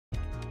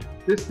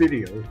This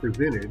video is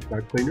presented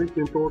by Cleaners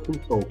Mentor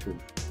Consulting.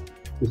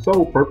 The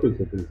sole purpose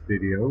of this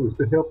video is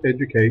to help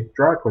educate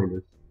dry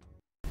cleaners.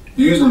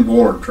 Using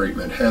boiler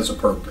treatment has a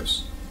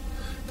purpose.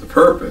 The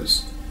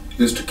purpose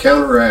is to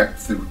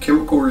counteract the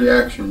chemical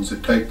reactions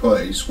that take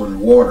place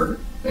when water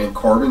and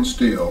carbon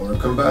steel are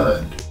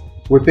combined.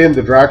 Within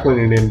the dry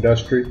cleaning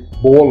industry,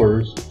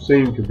 boilers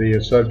seem to be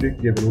a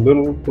subject given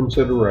little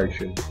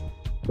consideration.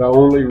 The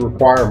only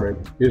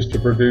requirement is to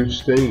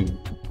produce steam.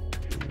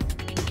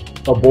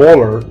 A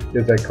boiler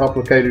is a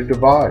complicated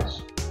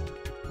device.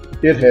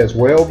 It has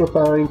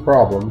well-defined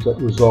problems that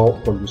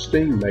result from the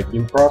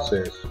steam-making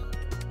process.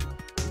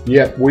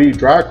 Yet we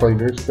dry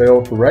cleaners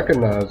fail to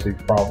recognize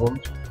these problems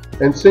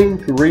and seem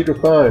to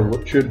redefine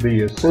what should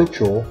be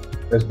essential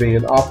as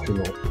being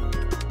optional.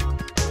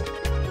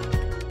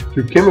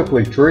 To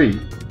chemically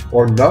treat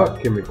or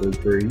not chemically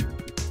treat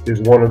is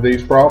one of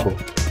these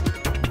problems.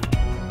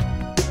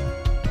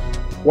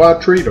 Why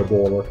treat a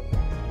boiler?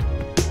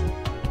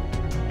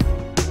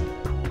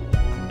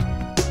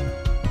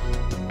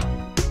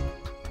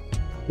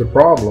 The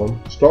problem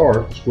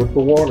starts with the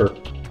water.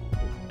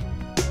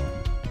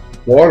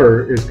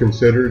 Water is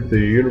considered the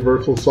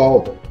universal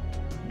solvent.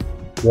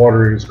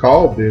 Water is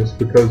called this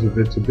because of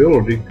its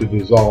ability to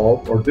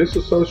dissolve or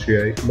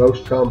disassociate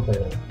most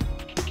compounds.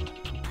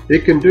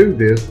 It can do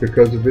this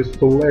because of its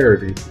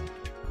polarity.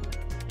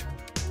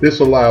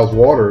 This allows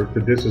water to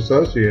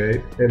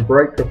disassociate and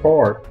break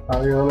apart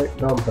ionic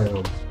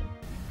compounds.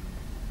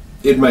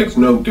 It makes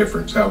no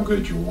difference how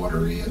good your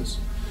water is.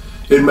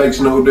 It makes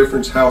no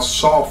difference how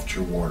soft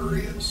your water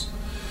is.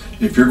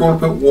 If you're going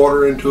to put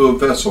water into a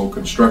vessel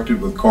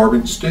constructed with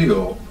carbon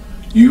steel,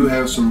 you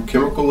have some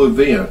chemical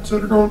events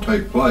that are going to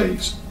take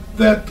place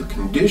that the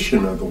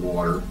condition of the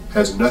water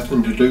has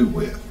nothing to do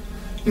with.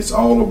 It's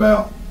all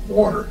about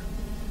water.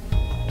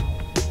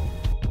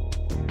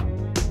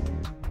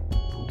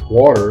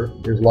 Water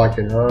is like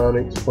an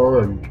ionic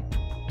sponge.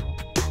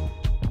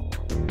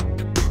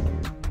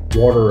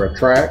 Water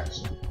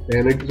attracts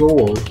and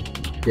absorbs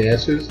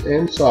gases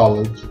and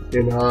solids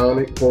in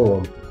ionic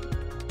form.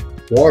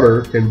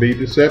 Water can be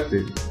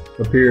deceptive,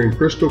 appearing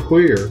crystal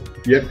clear,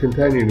 yet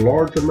containing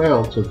large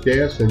amounts of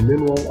gas and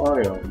mineral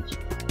ions.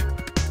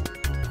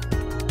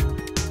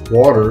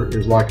 Water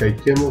is like a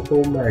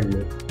chemical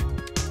magnet.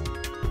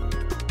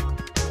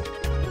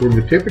 When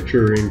the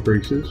temperature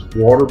increases,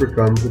 water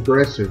becomes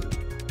aggressive.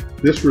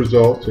 This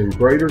results in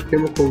greater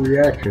chemical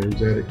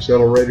reactions at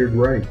accelerated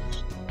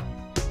rates.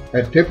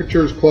 At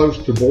temperatures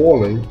close to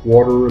boiling,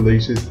 water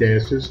releases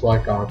gases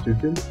like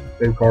oxygen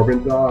and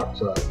carbon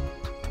dioxide.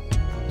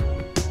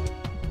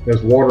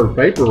 As water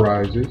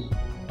vaporizes,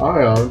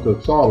 ions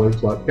of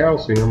solids like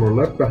calcium are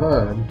left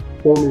behind,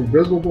 forming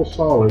visible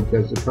solids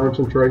as the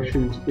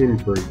concentrations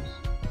increase.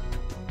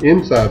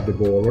 Inside the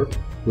boiler,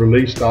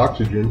 released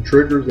oxygen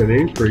triggers an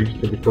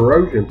increase to the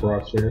corrosion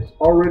process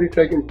already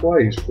taking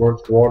place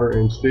once water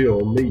and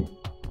steel meet.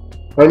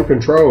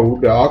 Uncontrolled,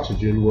 the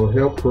oxygen will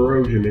help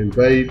corrosion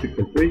invade the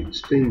complete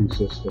steam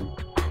system.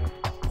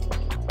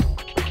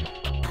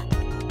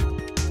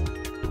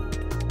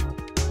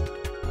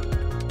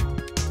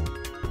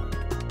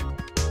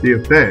 The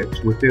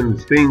effects within the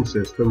steam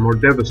system are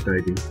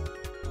devastating.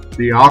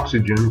 The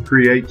oxygen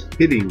creates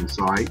hitting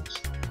sites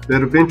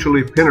that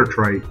eventually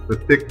penetrate the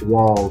thick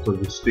walls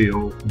of the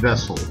steel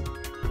vessel.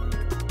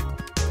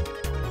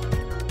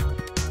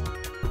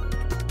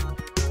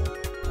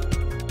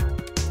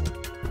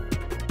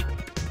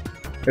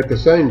 At the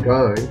same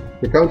time,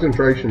 the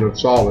concentration of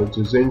solids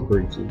is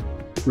increasing,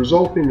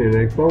 resulting in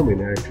a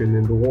foaming action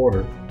in the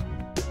water.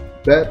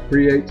 That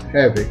creates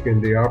havoc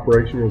in the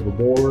operation of the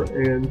boiler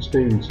and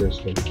steam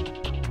system.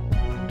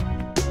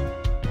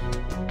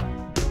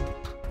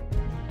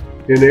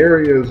 In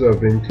areas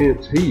of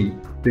intense heat,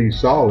 these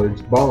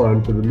solids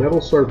bond to the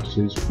metal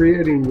surfaces,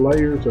 creating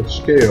layers of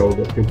scale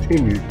that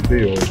continue to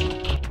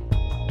build.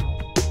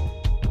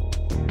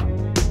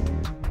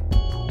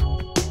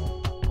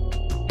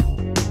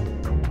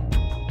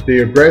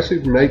 The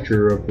aggressive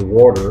nature of the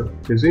water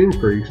is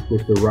increased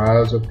with the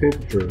rise of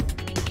temperature.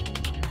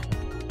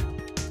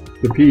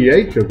 The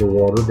pH of the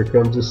water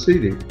becomes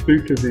acidic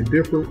due to the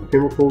different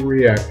chemical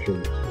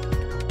reactions.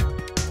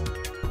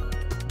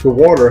 The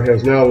water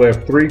has now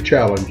left three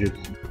challenges.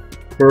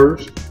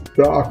 First,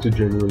 the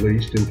oxygen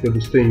released into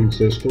the steam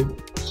system.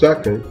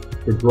 Second,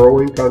 the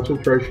growing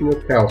concentration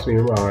of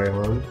calcium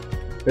ions.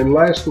 And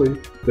lastly,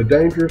 the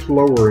dangerous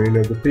lowering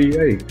of the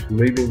pH,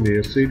 leaving the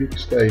acidic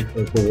state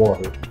of the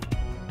water.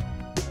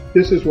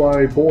 This is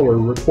why a boiler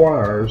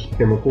requires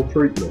chemical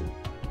treatment.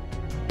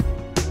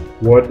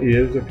 What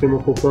is a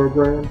chemical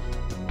program?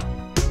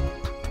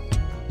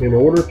 In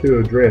order to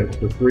address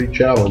the three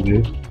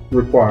challenges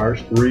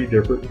requires three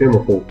different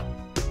chemicals.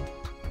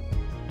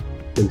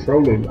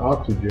 Controlling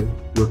oxygen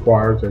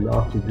requires an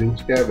oxygen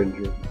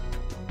scavenger.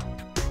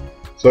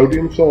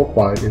 Sodium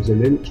sulfite is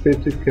an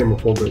inexpensive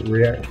chemical that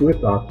reacts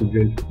with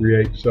oxygen to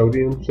create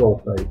sodium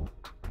sulfate.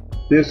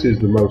 This is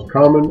the most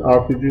common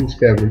oxygen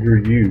scavenger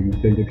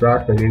used in the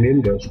dry cleaning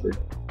industry.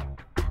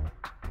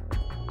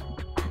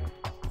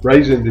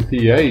 Raising the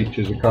pH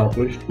is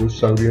accomplished with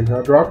sodium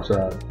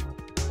hydroxide.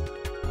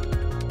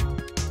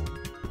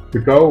 The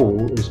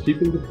goal is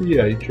keeping the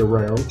pH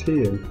around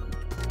 10.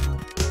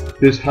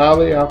 This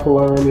highly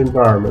alkaline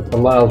environment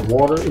allows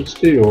water and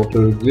steel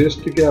to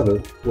exist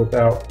together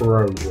without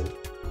corrosion.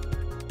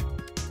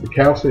 The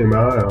calcium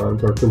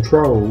ions are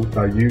controlled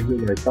by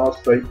using a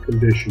phosphate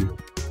conditioner.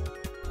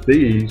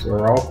 These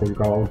are often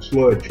called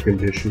sludge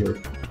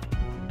conditioners.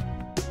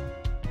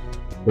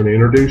 When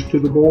introduced to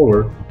the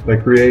boiler, they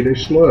create a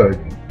sludge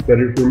that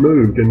is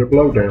removed in the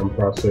blowdown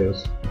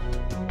process.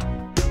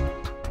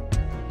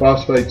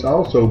 Phosphates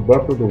also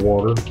buffer the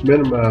water,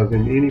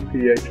 minimizing any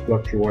pH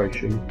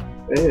fluctuation,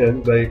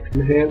 and they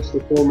enhance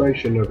the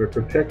formation of a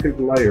protective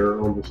layer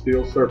on the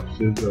steel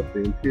surfaces of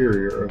the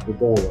interior of the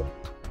boiler.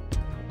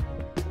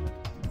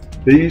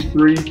 These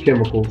three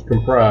chemicals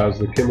comprise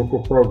the chemical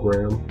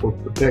program for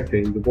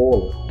protecting the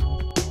boiler.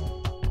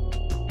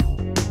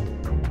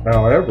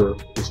 However,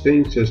 the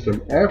steam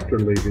system after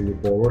leaving the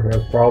boiler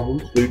has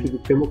problems due to the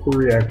chemical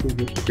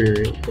reactions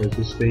experienced as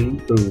the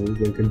steam cools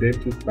and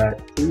condenses back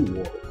to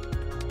water.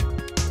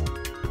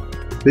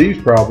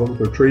 These problems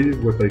are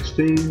treated with a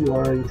steam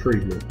line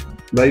treatment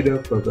made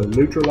up of a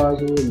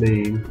neutralizing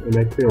amine and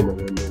a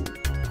filament amine.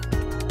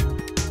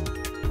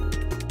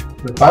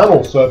 The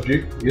final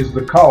subject is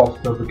the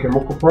cost of the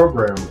chemical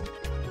program.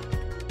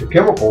 The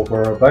chemicals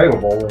are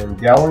available in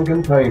gallon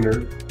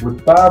containers,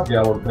 with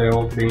 5-gallon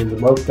pails being the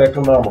most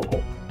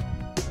economical.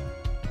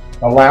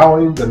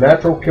 Allowing the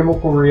natural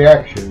chemical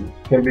reactions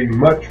can be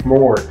much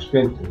more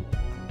expensive.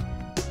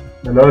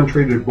 An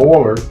untreated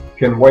boiler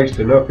can waste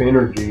enough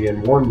energy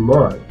in 1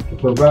 month to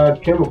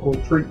provide chemical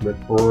treatment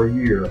for a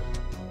year.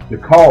 The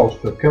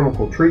cost of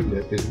chemical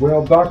treatment is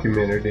well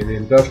documented in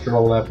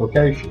industrial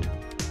applications.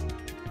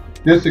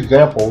 This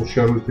example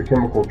shows the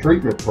chemical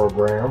treatment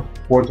program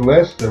was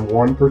less than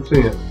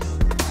 1%.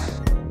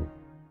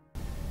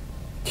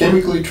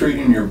 Chemically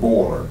treating your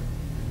boiler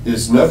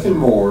is nothing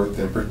more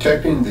than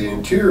protecting the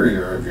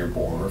interior of your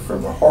boiler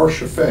from the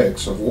harsh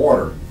effects of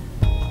water.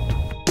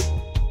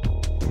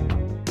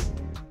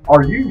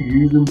 Are you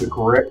using the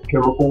correct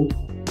chemicals?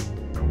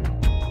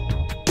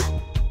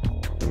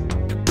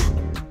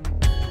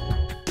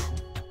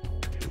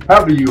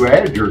 How do you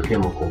add your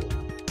chemicals?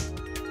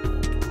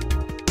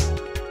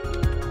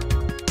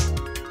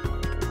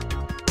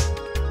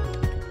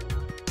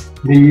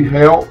 Need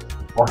help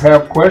or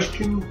have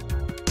questions?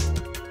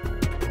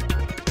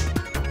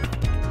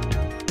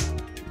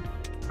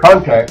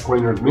 Contact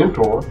Cleaner's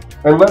Mentor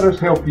and let us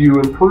help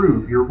you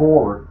improve your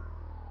boiler.